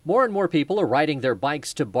More and more people are riding their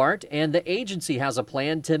bikes to BART, and the agency has a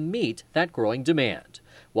plan to meet that growing demand.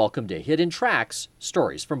 Welcome to Hidden Tracks,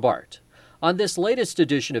 Stories from BART. On this latest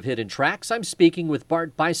edition of Hidden Tracks, I'm speaking with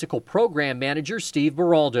BART Bicycle Program Manager Steve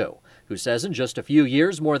Baraldo, who says in just a few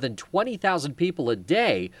years, more than 20,000 people a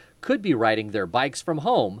day could be riding their bikes from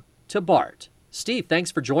home to BART. Steve,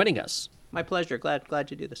 thanks for joining us. My pleasure. Glad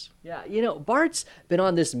to do this. Yeah, BART's been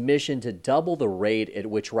on this mission to double the rate at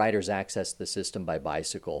which riders access the system by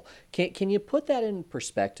bicycle. Can you put that in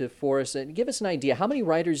perspective for us and give us an idea? How many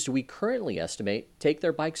riders do we currently estimate take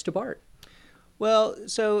their bikes to BART? Well,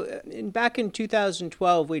 back in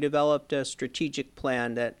 2012, we developed a strategic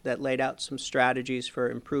plan that laid out some strategies for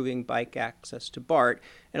improving bike access to BART.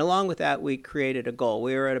 And along with that, we created a goal.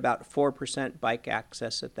 We were at about 4% bike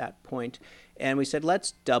access at that point. And we said,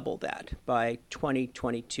 let's double that by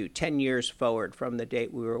 2022, 10 years forward from the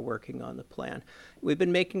date we were working on the plan. We've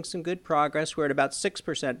been making some good progress. We're at about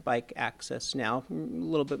 6% bike access now, a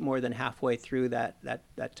little bit more than halfway through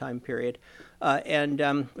that time period. And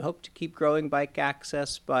hope to keep growing bike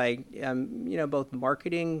access by, both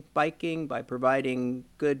marketing biking, by providing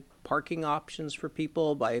good parking options for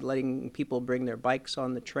people, by letting people bring their bikes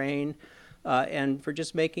on the train, and for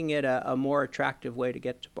just making it a more attractive way to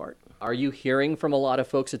get to BART. Are you hearing from a lot of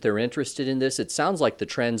folks that they're interested in this? It sounds like the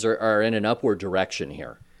trends are in an upward direction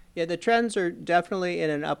here. Yeah, the trends are definitely in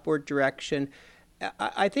an upward direction.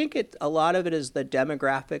 I think a lot of it is the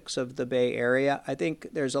demographics of the Bay Area. I think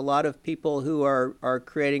there's a lot of people who are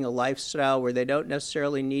creating a lifestyle where they don't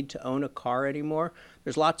necessarily need to own a car anymore.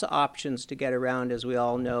 There's lots of options to get around, as we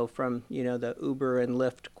all know, from the Uber and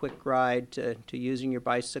Lyft quick ride to using your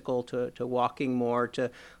bicycle to walking more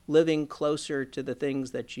to living closer to the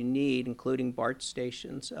things that you need, including BART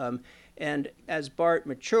stations. And as BART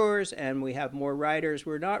matures and we have more riders,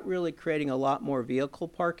 we're not really creating a lot more vehicle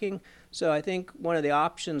parking. So I think one of the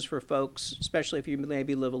options for folks, especially if you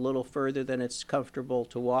maybe live a little further than it's comfortable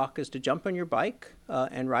to walk, is to jump on your bike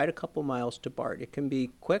and ride a couple miles to BART. It can be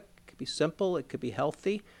quick, it could be simple, it could be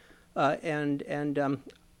healthy, and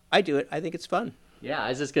I do it. I think it's fun. Yeah, I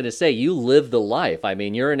was just going to say, you live the life. I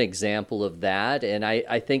mean, you're an example of that, and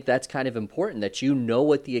I think that's kind of important, that you know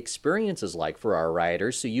what the experience is like for our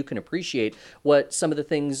riders so you can appreciate what some of the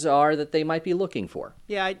things are that they might be looking for.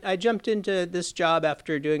 Yeah, I jumped into this job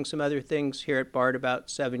after doing some other things here at BART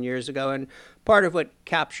about 7 years ago, and part of what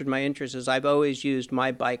captured my interest is I've always used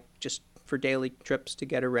my bike just for daily trips to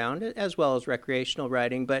get around, as well as recreational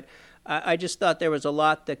riding, but I just thought there was a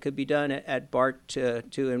lot that could be done at BART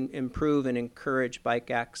to improve and encourage bike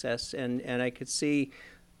access. And I could see,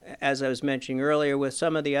 as I was mentioning earlier, with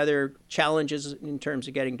some of the other challenges in terms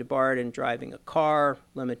of getting to BART and driving a car,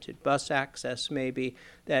 limited bus access maybe,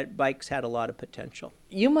 that bikes had a lot of potential.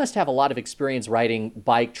 You must have a lot of experience riding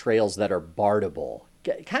bike trails that are BARTable.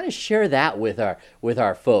 Kind of share that with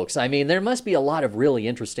our folks. I mean, there must be a lot of really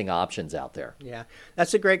interesting options out there. Yeah,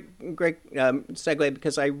 that's a great segue,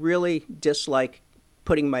 because I really dislike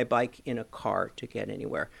putting my bike in a car to get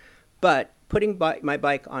anywhere. But putting my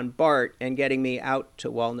bike on BART and getting me out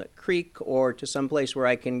to Walnut Creek or to some place where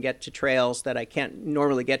I can get to trails that I can't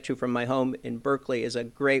normally get to from my home in Berkeley is a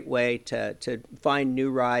great way to find new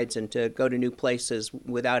rides and to go to new places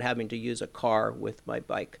without having to use a car with my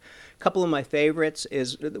bike. A couple of my favorites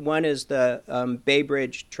one is the Bay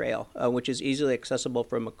Bridge Trail, which is easily accessible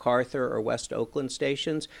from MacArthur or West Oakland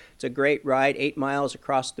stations. It's a great ride, 8 miles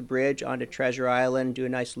across the bridge onto Treasure Island, do a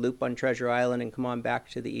nice loop on Treasure Island and come on back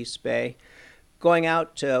to the East Bay. Going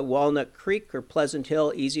out to Walnut Creek or Pleasant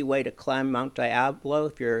Hill, easy way to climb Mount Diablo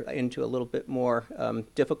if you're into a little bit more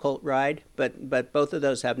difficult ride, but both of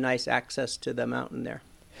those have nice access to the mountain there.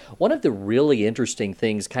 One of the really interesting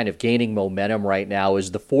things kind of gaining momentum right now is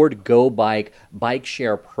the Ford Go Bike bike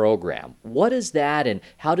share program. What is that and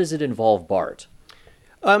how does it involve BART?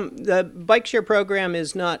 The bike share program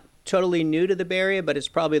is not totally new to the Bay Area, but it's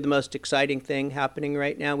probably the most exciting thing happening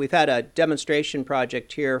right now. We've had a demonstration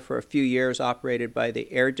project here for a few years operated by the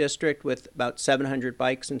Air District with about 700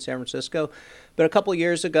 bikes in San Francisco. But a couple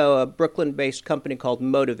years ago, a Brooklyn-based company called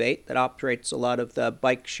Motivate that operates a lot of the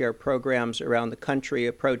bike share programs around the country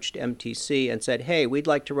approached MTC and said, hey, we'd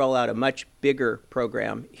like to roll out a much bigger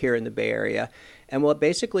program here in the Bay Area. And we'll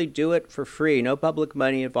basically do it for free, no public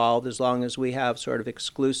money involved, as long as we have sort of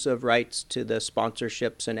exclusive rights to the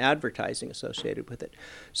sponsorships and advertising associated with it.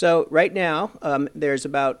 So right now, there's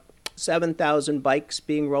about 7,000 bikes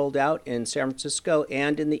being rolled out in San Francisco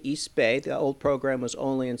and in the East Bay. The old program was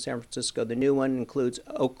only in San Francisco. The new one includes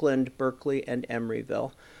Oakland, Berkeley, and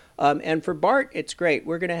Emeryville. And for BART, it's great.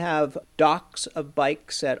 We're going to have docks of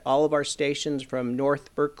bikes at all of our stations from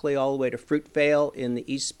North Berkeley all the way to Fruitvale in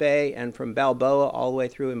the East Bay and from Balboa all the way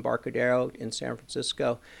through Embarcadero in San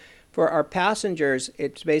Francisco. For our passengers,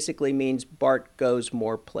 it basically means BART goes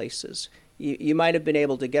more places. You might have been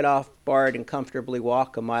able to get off BART and comfortably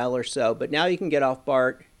walk a mile or so, but now you can get off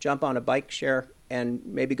BART, jump on a bike share, and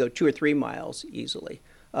maybe go 2 or 3 miles easily.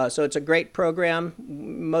 So it's a great program.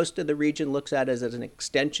 Most of the region looks at it as an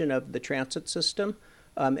extension of the transit system,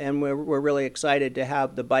 and we're really excited to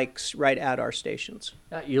have the bikes right at our stations.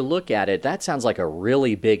 You look at it, that sounds like a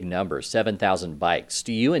really big number, 7,000 bikes.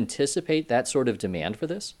 Do you anticipate that sort of demand for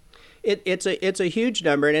this? It's a huge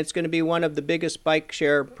number, and it's going to be one of the biggest bike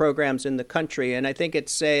share programs in the country. And I think it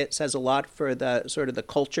says a lot for the sort of the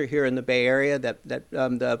culture here in the Bay Area that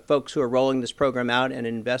the folks who are rolling this program out and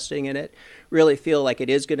investing in it really feel like it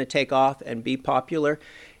is going to take off and be popular.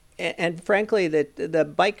 And frankly, that the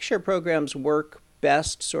bike share programs work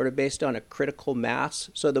best sort of based on a critical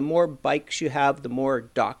mass. So the more bikes you have, the more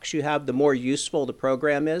docks you have, the more useful the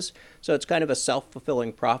program is. So it's kind of a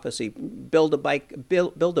self-fulfilling prophecy. Build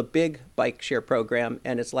a big bike share program,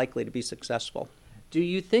 and it's likely to be successful. Do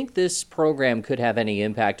you think this program could have any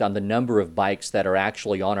impact on the number of bikes that are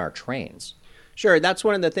actually on our trains? Sure, that's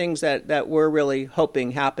one of the things that we're really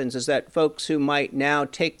hoping happens, is that folks who might now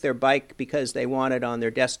take their bike because they want it on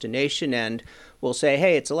their destination end will say,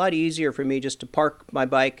 hey, it's a lot easier for me just to park my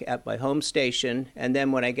bike at my home station, and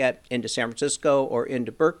then when I get into San Francisco or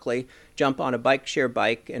into Berkeley, jump on a bike share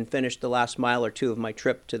bike and finish the last mile or two of my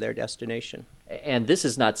trip to their destination. And this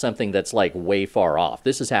is not something that's like way far off.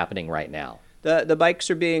 This is happening right now. The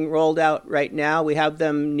bikes are being rolled out right now. We have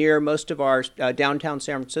them near most of our downtown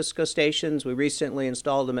San Francisco stations. We recently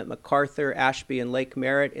installed them at MacArthur, Ashby, and Lake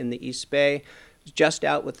Merritt in the East Bay. Just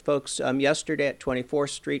out with folks yesterday at 24th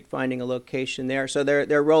Street, finding a location there. So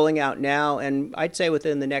they're rolling out now, and I'd say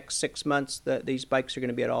within the next 6 months, these bikes are going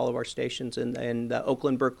to be at all of our stations in the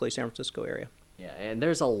Oakland, Berkeley, San Francisco area. Yeah, and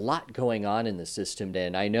there's a lot going on in the system,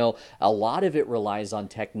 Dan. I know a lot of it relies on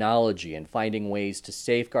technology and finding ways to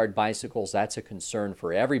safeguard bicycles. That's a concern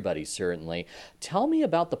for everybody, certainly. Tell me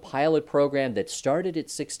about the pilot program that started at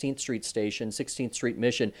 16th Street Station, 16th Street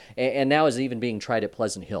Mission, and now is even being tried at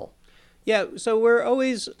Pleasant Hill. Yeah, so we're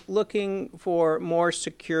always looking for more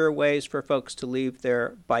secure ways for folks to leave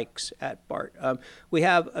their bikes at BART. We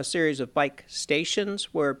have a series of bike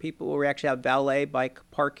stations where we actually have valet bike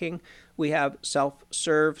parking. We have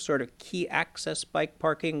self-serve sort of key access bike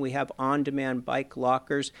parking. We have on-demand bike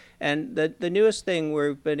lockers. And the newest thing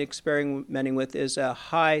we've been experimenting with is a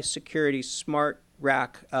high-security smart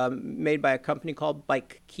rack made by a company called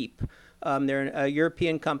Bike Keep. They're a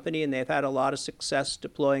European company, and they've had a lot of success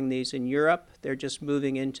deploying these in Europe. They're just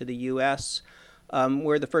moving into the U.S.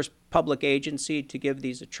 We're the first public agency to give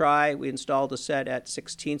these a try. We installed a set at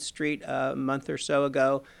 16th Street a month or so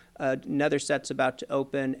ago. Another set's about to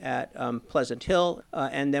open at Pleasant Hill,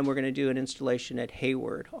 and then we're going to do an installation at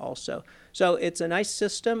Hayward also. So it's a nice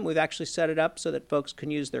system. We've actually set it up so that folks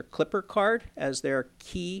can use their Clipper card as their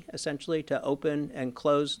key, essentially, to open and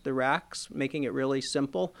close the racks, making it really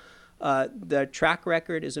simple. The track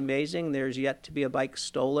record is amazing. There's yet to be a bike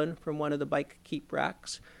stolen from one of the Bike Keep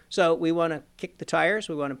racks. So we want to kick the tires.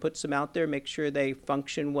 We want to put some out there, make sure they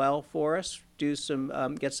function well for us, get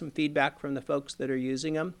some feedback from the folks that are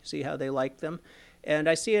using them, see how they like them. And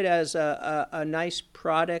I see it as a nice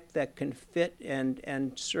product that can fit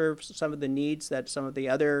and serve some of the needs that some of the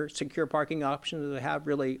other secure parking options we have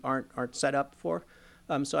really aren't set up for.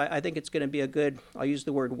 So I think it's going to be a good, I'll use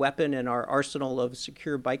the word weapon, in our arsenal of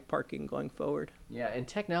secure bike parking going forward. Yeah, and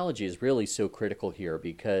technology is really so critical here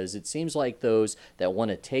because it seems like those that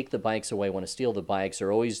want to take the bikes away, want to steal the bikes,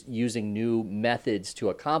 are always using new methods to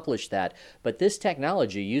accomplish that. But this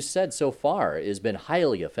technology, you said so far, has been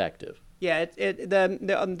highly effective. Yeah,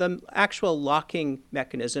 the actual locking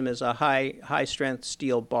mechanism is a high strength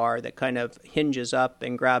steel bar that kind of hinges up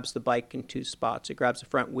and grabs the bike in two spots. It grabs the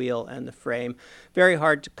front wheel and the frame. Very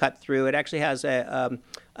hard to cut through. It actually has an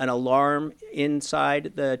alarm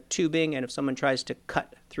inside the tubing, and if someone tries to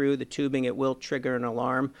cut through the tubing, it will trigger an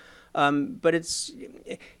alarm. But it's,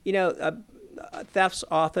 thefts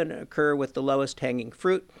often occur with the lowest hanging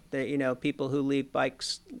fruit. People who leave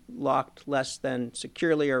bikes locked less than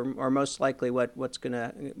securely are most likely what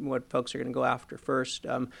folks are gonna go after first.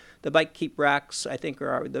 The Bike Keep racks, I think,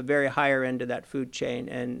 are the very higher end of that food chain,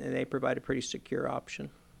 and they provide a pretty secure option.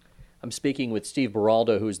 I'm speaking with Steve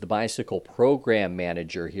Baraldo, who's the bicycle program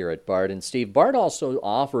manager here at BART. And Steve, BART also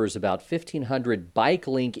offers about 1,500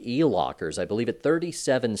 BikeLink e-lockers, I believe at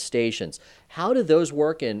 37 stations. How do those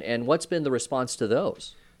work, and what's been the response to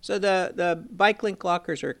those? So the bike link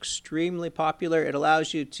lockers are extremely popular. It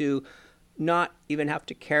allows you to not even have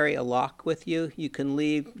to carry a lock with you. You can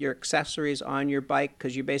leave your accessories on your bike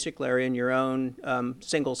because you basically are in your own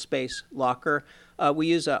single space locker. We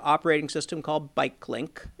use an operating system called Bike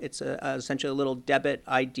Link. It's essentially a little debit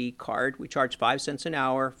ID card. We charge 5 cents an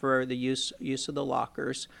hour for the use of the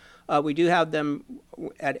lockers. We do have them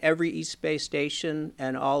at every East Bay station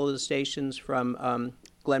and all of the stations from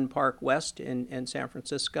Glen Park West in San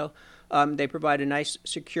Francisco. They provide a nice,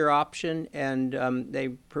 secure option, and they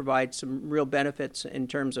provide some real benefits in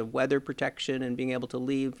terms of weather protection and being able to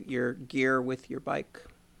leave your gear with your bike.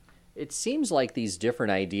 It seems like these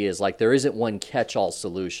different ideas, like there isn't one catch-all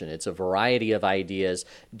solution. It's a variety of ideas.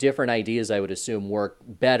 Different ideas, I would assume, work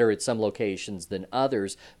better at some locations than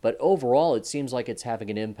others. But overall, it seems like it's having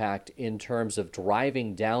an impact in terms of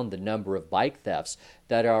driving down the number of bike thefts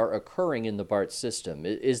that are occurring in the BART system.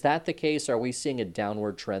 Is that the case? Are we seeing a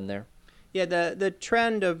downward trend there? Yeah, the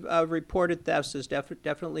trend of reported thefts is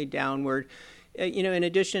definitely downward. In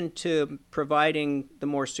addition to providing the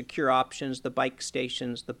more secure options, the bike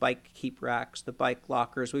stations, the bike keep racks, the bike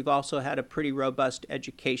lockers, we've also had a pretty robust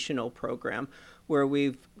educational program where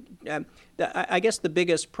I guess the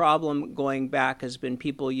biggest problem going back has been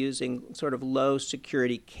people using sort of low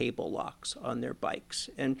security cable locks on their bikes.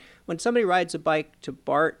 And when somebody rides a bike to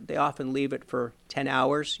BART, they often leave it for 10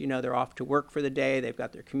 hours. They're off to work for the day, they've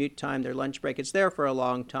got their commute time, their lunch break. It's there for a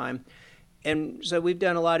long time. And so we've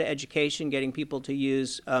done a lot of education getting people to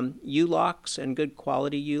use U-locks and good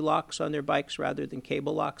quality U-locks on their bikes rather than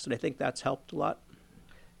cable locks, and I think that's helped a lot.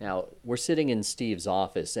 Now, we're sitting in Steve's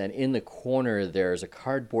office, and in the corner there's a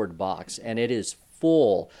cardboard box, and it is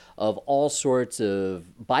full of all sorts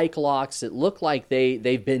of bike locks that look like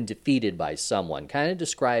they've been defeated by someone. Kind of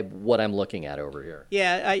describe what I'm looking at over here.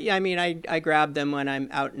 Yeah, I grab them when I'm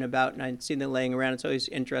out and about and I see them laying around. It's always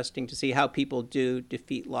interesting to see how people do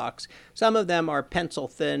defeat locks. Some of them are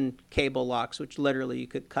pencil-thin cable locks, which literally you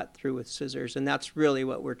could cut through with scissors, and that's really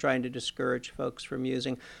what we're trying to discourage folks from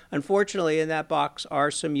using. Unfortunately, in that box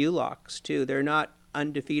are some U-locks, too. They're not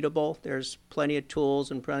undefeatable. There's plenty of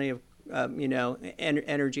tools and plenty of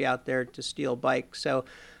energy out there to steal bikes. So,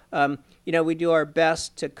 we do our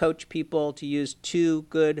best to coach people to use 2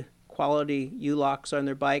 good quality U-locks on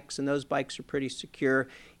their bikes, and those bikes are pretty secure.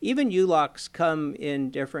 Even U-locks come in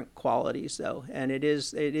different qualities, though, and it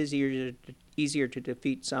is easier to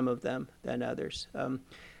defeat some of them than others.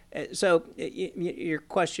 So your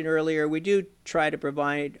question earlier, we do try to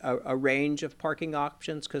provide a range of parking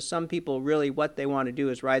options because some people really what they want to do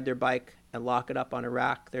is ride their bike and lock it up on a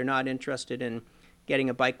rack. They're not interested in getting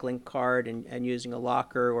a bike link card and using a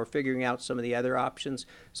locker or figuring out some of the other options.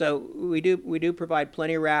 So we do provide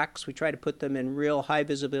plenty of racks. We try to put them in real high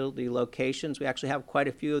visibility locations. We actually have quite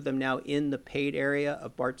a few of them now in the paid area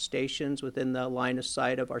of BART stations within the line of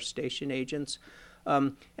sight of our station agents.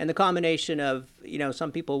 And the combination of,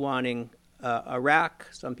 some people wanting a rack,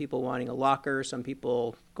 some people wanting a locker, some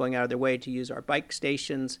people going out of their way to use our bike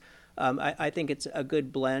stations. I think it's a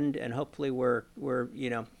good blend, and hopefully we're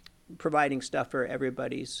providing stuff for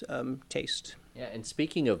everybody's taste. Yeah, and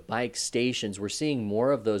speaking of bike stations, we're seeing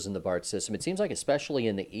more of those in the BART system. It seems like especially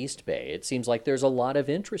in the East Bay, it seems like there's a lot of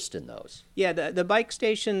interest in those. Yeah, the bike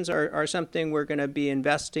stations are something we're going to be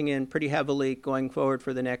investing in pretty heavily going forward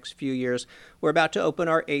for the next few years. We're about to open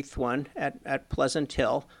our 8th one at Pleasant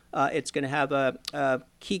Hill. It's going to have a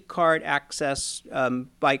key card access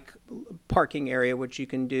bike parking area, which you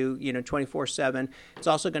can do 24/7. It's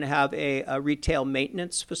also going to have a retail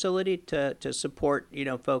maintenance facility to support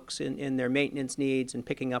folks in their maintenance needs and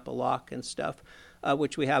picking up a lock and stuff,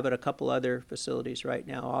 which we have at a couple other facilities right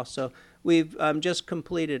now also. We've just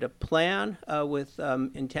completed a plan with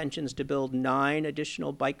intentions to build 9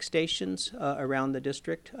 additional bike stations around the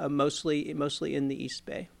district, mostly in the East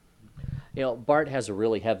Bay. BART has a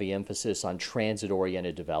really heavy emphasis on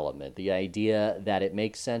transit-oriented development, the idea that it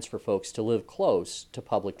makes sense for folks to live close to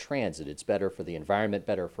public transit. It's better for the environment,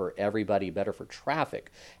 better for everybody, better for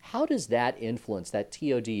traffic. How does that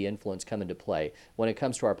TOD influence come into play when it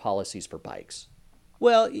comes to our policies for bikes?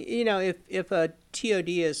 Well, if a TOD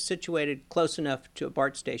is situated close enough to a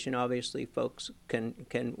BART station, obviously folks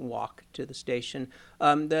can walk to the station.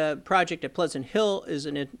 The project at Pleasant Hill is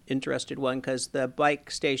an interesting one because the bike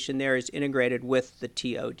station there is integrated with the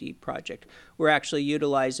TOD project. We're actually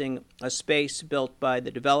utilizing a space built by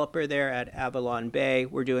the developer there at Avalon Bay.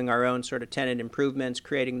 We're doing our own sort of tenant improvements,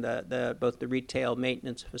 creating both the retail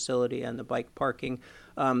maintenance facility and the bike parking.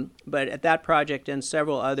 But at that project and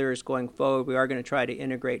several others going forward, we are going to try to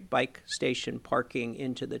integrate bike station parking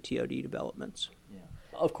into the TOD developments. Yeah.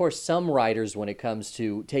 of course, some riders, when it comes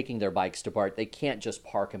to taking their bikes to BART, they can't just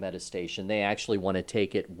park them at a station. They actually want to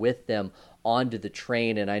take it with them onto the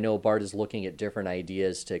train, and I know BART is looking at different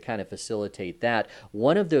ideas to kind of facilitate that.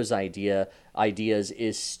 One of those ideas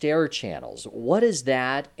is stair channels. What is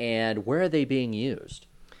that, and where are they being used?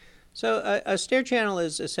 So a stair channel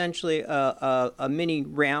is essentially a mini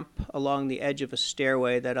ramp along the edge of a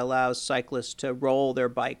stairway that allows cyclists to roll their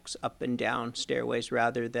bikes up and down stairways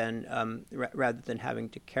rather than having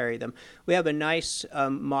to carry them. We have a nice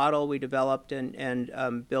model we developed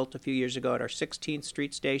and built a few years ago at our 16th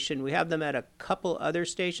Street station. We have them at a couple other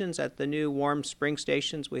stations. At the new Warm Spring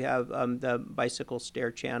stations, we have the bicycle stair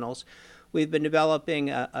channels. We've been developing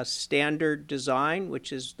a standard design,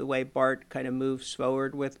 which is the way BART kind of moves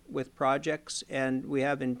forward with projects, and we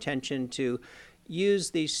have intention to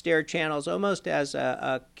use these stair channels almost as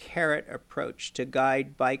a carrot approach to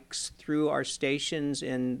guide bikes through our stations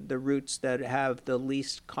in the routes that have the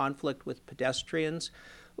least conflict with pedestrians.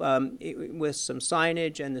 With some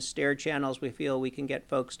signage and the stair channels, we feel we can get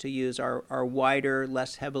folks to use our wider,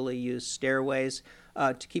 less heavily used stairways.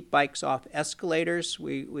 To keep bikes off escalators,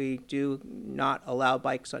 we do not allow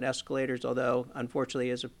bikes on escalators, although unfortunately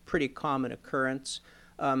is a pretty common occurrence.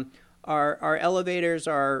 Our elevators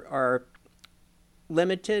are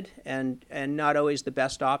limited and not always the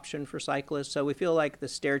best option for cyclists, so we feel like the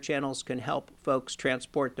stair channels can help folks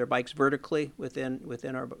transport their bikes vertically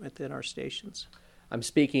within our stations. I'm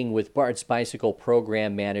speaking with BART's bicycle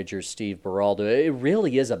program manager, Steve Beraldo. It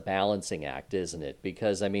really is a balancing act, isn't it?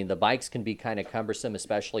 Because, I mean, the bikes can be kind of cumbersome,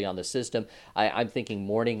 especially on the system. I'm thinking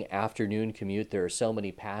morning, afternoon commute. There are so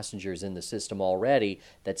many passengers in the system already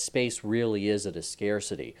that space really is at a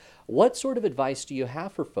scarcity. What sort of advice do you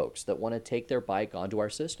have for folks that want to take their bike onto our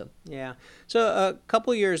system? Yeah. So a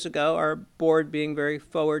couple years ago, our board, being very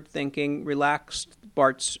forward-thinking, relaxed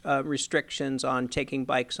BART's restrictions on taking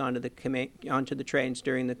bikes onto the trains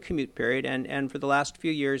during the commute period, and for the last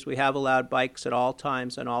few years, we have allowed bikes at all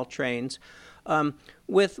times on all trains,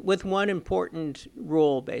 with one important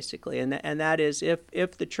rule basically, and that is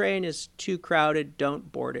if the train is too crowded,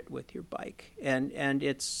 don't board it with your bike, and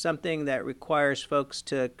it's something that requires folks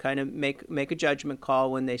to kind of make a judgment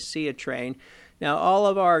call when they see a train. Now, all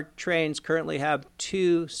of our trains currently have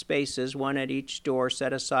 2 spaces, one at each door,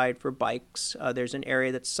 set aside for bikes. There's an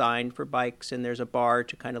area that's signed for bikes, and there's a bar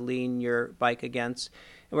to kind of lean your bike against.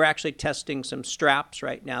 And we're actually testing some straps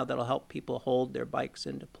right now that'll help people hold their bikes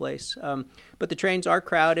into place. But the trains are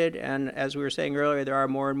crowded, and as we were saying earlier, there are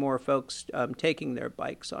more and more folks taking their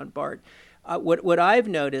bikes on BART. What I've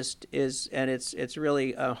noticed is, and it's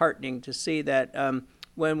really heartening to see that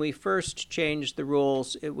when we first changed the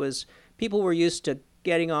rules, it was people were used to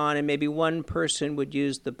getting on and maybe one person would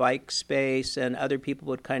use the bike space and other people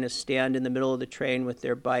would kind of stand in the middle of the train with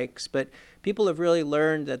their bikes. But people have really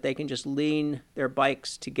learned that they can just lean their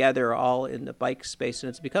bikes together all in the bike space,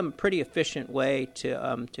 and it's become a pretty efficient way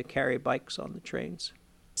to carry bikes on the trains.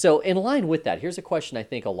 So in line with that, here's a question I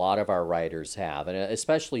think a lot of our riders have, and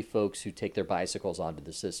especially folks who take their bicycles onto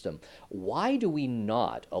the system. Why do we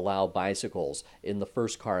not allow bicycles in the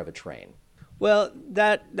first car of a train? Well,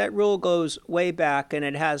 that rule goes way back, and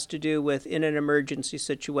it has to do with in an emergency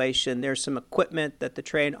situation, there's some equipment that the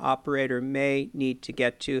train operator may need to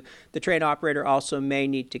get to. The train operator also may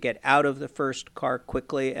need to get out of the first car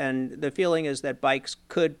quickly, and the feeling is that bikes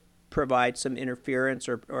could provide some interference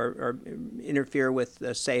or interfere with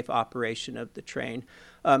the safe operation of the train.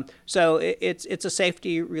 So it's a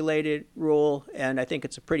safety-related rule, and I think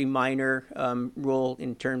it's a pretty minor rule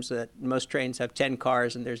in terms that most trains have 10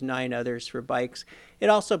 cars and there's 9 others for bikes. It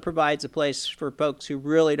also provides a place for folks who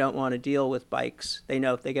really don't want to deal with bikes. They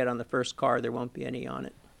know if they get on the first car, there won't be any on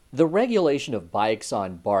it. The regulation of bikes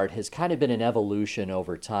on BART has kind of been an evolution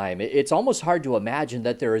over time. It's almost hard to imagine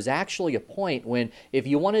that there is actually a point when if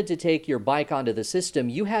you wanted to take your bike onto the system,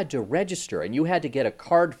 you had to register and you had to get a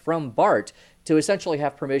card from BART to essentially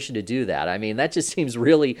have permission to do that. I mean, that just seems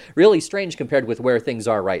really, really strange compared with where things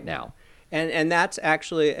are right now. And that's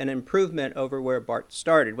actually an improvement over where BART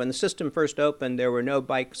started. When the system first opened, there were no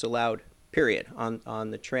bikes allowed, period,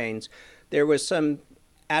 on the trains. There was some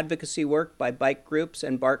advocacy work by bike groups,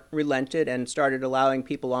 and BART relented and started allowing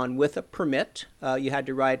people on with a permit. You had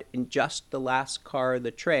to ride in just the last car of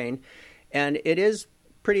the train. And it is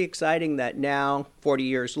pretty exciting that now, 40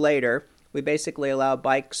 years later, we basically allow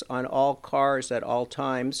bikes on all cars at all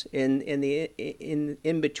times. In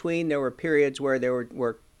between, there were periods where there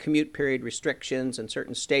were commute period restrictions and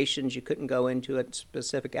certain stations you couldn't go into at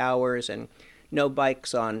specific hours, and no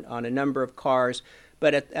bikes on a number of cars.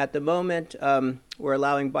 But at the moment, we're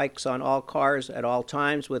allowing bikes on all cars at all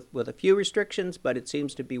times with a few restrictions, but it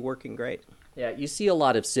seems to be working great. Yeah, you see a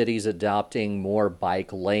lot of cities adopting more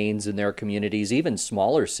bike lanes in their communities. Even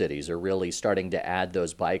smaller cities are really starting to add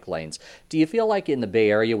those bike lanes. Do you feel like in the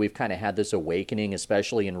Bay Area we've kind of had this awakening,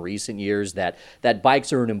 especially in recent years, that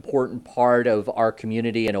bikes are an important part of our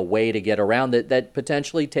community and a way to get around that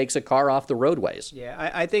potentially takes a car off the roadways?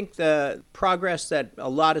 Yeah, I think the progress that a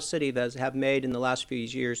lot of cities have made in the last few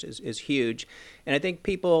years is huge. And I think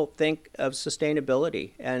people think of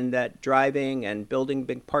sustainability and that driving and building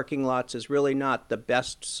big parking lots is really not the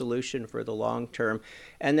best solution for the long term.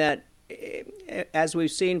 And that, as we've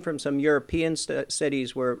seen from some European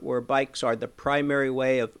cities where bikes are the primary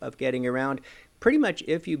way of getting around, pretty much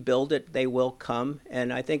if you build it, they will come.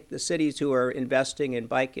 And I think the cities who are investing in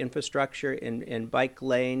bike infrastructure, in bike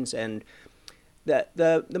lanes, and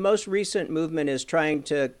the most recent movement is trying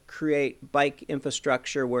to create bike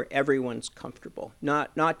infrastructure where everyone's comfortable,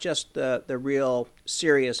 not just the real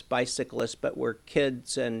serious bicyclists, but where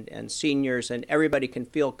kids and seniors and everybody can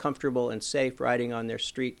feel comfortable and safe riding on their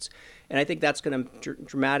streets. And I think that's going to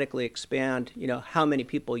dramatically expand, how many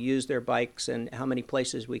people use their bikes and how many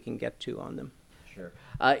places we can get to on them. Sure.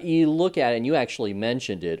 You look at it, and you actually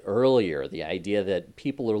mentioned it earlier, the idea that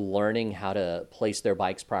people are learning how to place their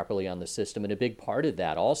bikes properly on the system. And a big part of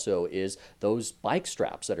that also is those bike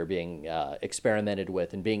straps that are being experimented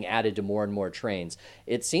with and being added to more and more trains.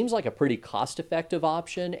 It seems like a pretty cost-effective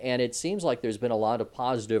option, and it seems like there's been a lot of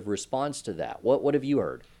positive response to that. What have you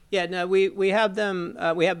heard? Yeah, no, we have them.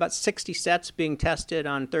 We have about 60 sets being tested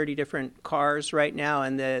on 30 different cars right now,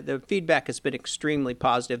 and the feedback has been extremely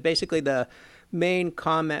positive. Basically, the main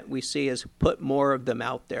comment we see is put more of them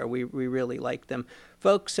out there. We really like them.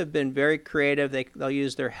 Folks have been very creative. They'll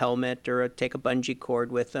use their helmet or take a bungee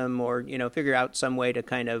cord with them, or figure out some way to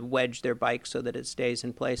kind of wedge their bike so that it stays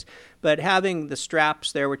in place. But having the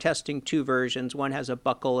straps there, we're testing two versions. One has a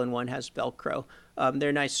buckle and one has Velcro.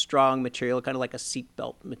 They're nice, strong material, kind of like a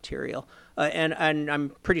seatbelt material. And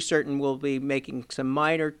I'm pretty certain we'll be making some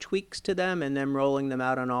minor tweaks to them and then rolling them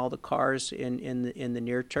out on all the cars in the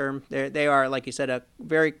near term. They are, like you said, a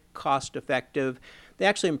very cost-effective. They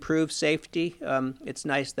actually improve safety. It's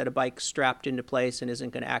nice that a bike's strapped into place and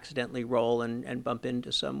isn't going to accidentally roll and bump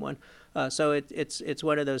into someone. So it's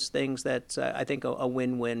one of those things that's, I think, a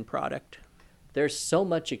win-win product. There's so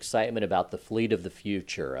much excitement about the fleet of the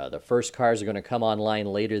future. The first cars are going to come online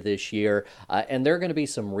later this year, and there are going to be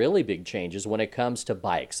some really big changes when it comes to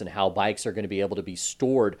bikes and how bikes are going to be able to be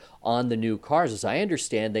stored on the new cars. As I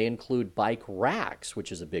understand, they include bike racks,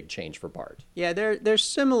 which is a big change for BART. Yeah, they're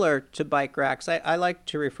similar to bike racks. I like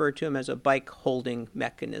to refer to them as a bike holding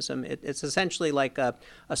mechanism. It's essentially like a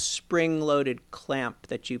spring-loaded clamp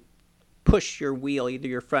that you push your wheel, either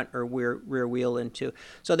your front or rear wheel into.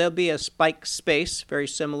 So there'll be a bike space, very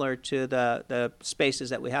similar to the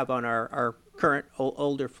spaces that we have on our current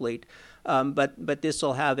older fleet. But this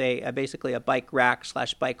will have basically a bike rack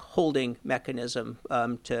 / bike holding mechanism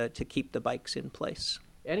to keep the bikes in place.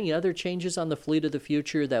 Any other changes on the fleet of the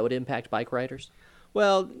future that would impact bike riders?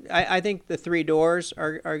 Well, I think the 3 doors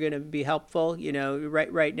are going to be helpful.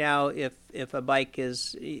 Right now, if a bike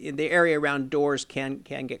is in the area around doors can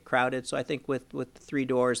get crowded. So I think with the 3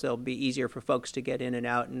 doors, they'll be easier for folks to get in and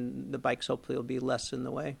out, and the bikes hopefully will be less in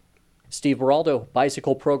the way. Steve Beraldo,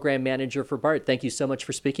 Bicycle Program Manager for BART, thank you so much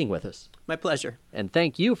for speaking with us. My pleasure. And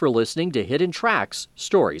thank you for listening to Hidden Tracks,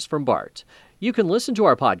 Stories from BART. You can listen to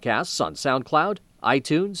our podcasts on SoundCloud,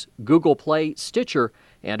 iTunes, Google Play, Stitcher,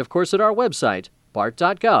 and of course at our website,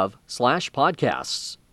 bart.gov/podcasts.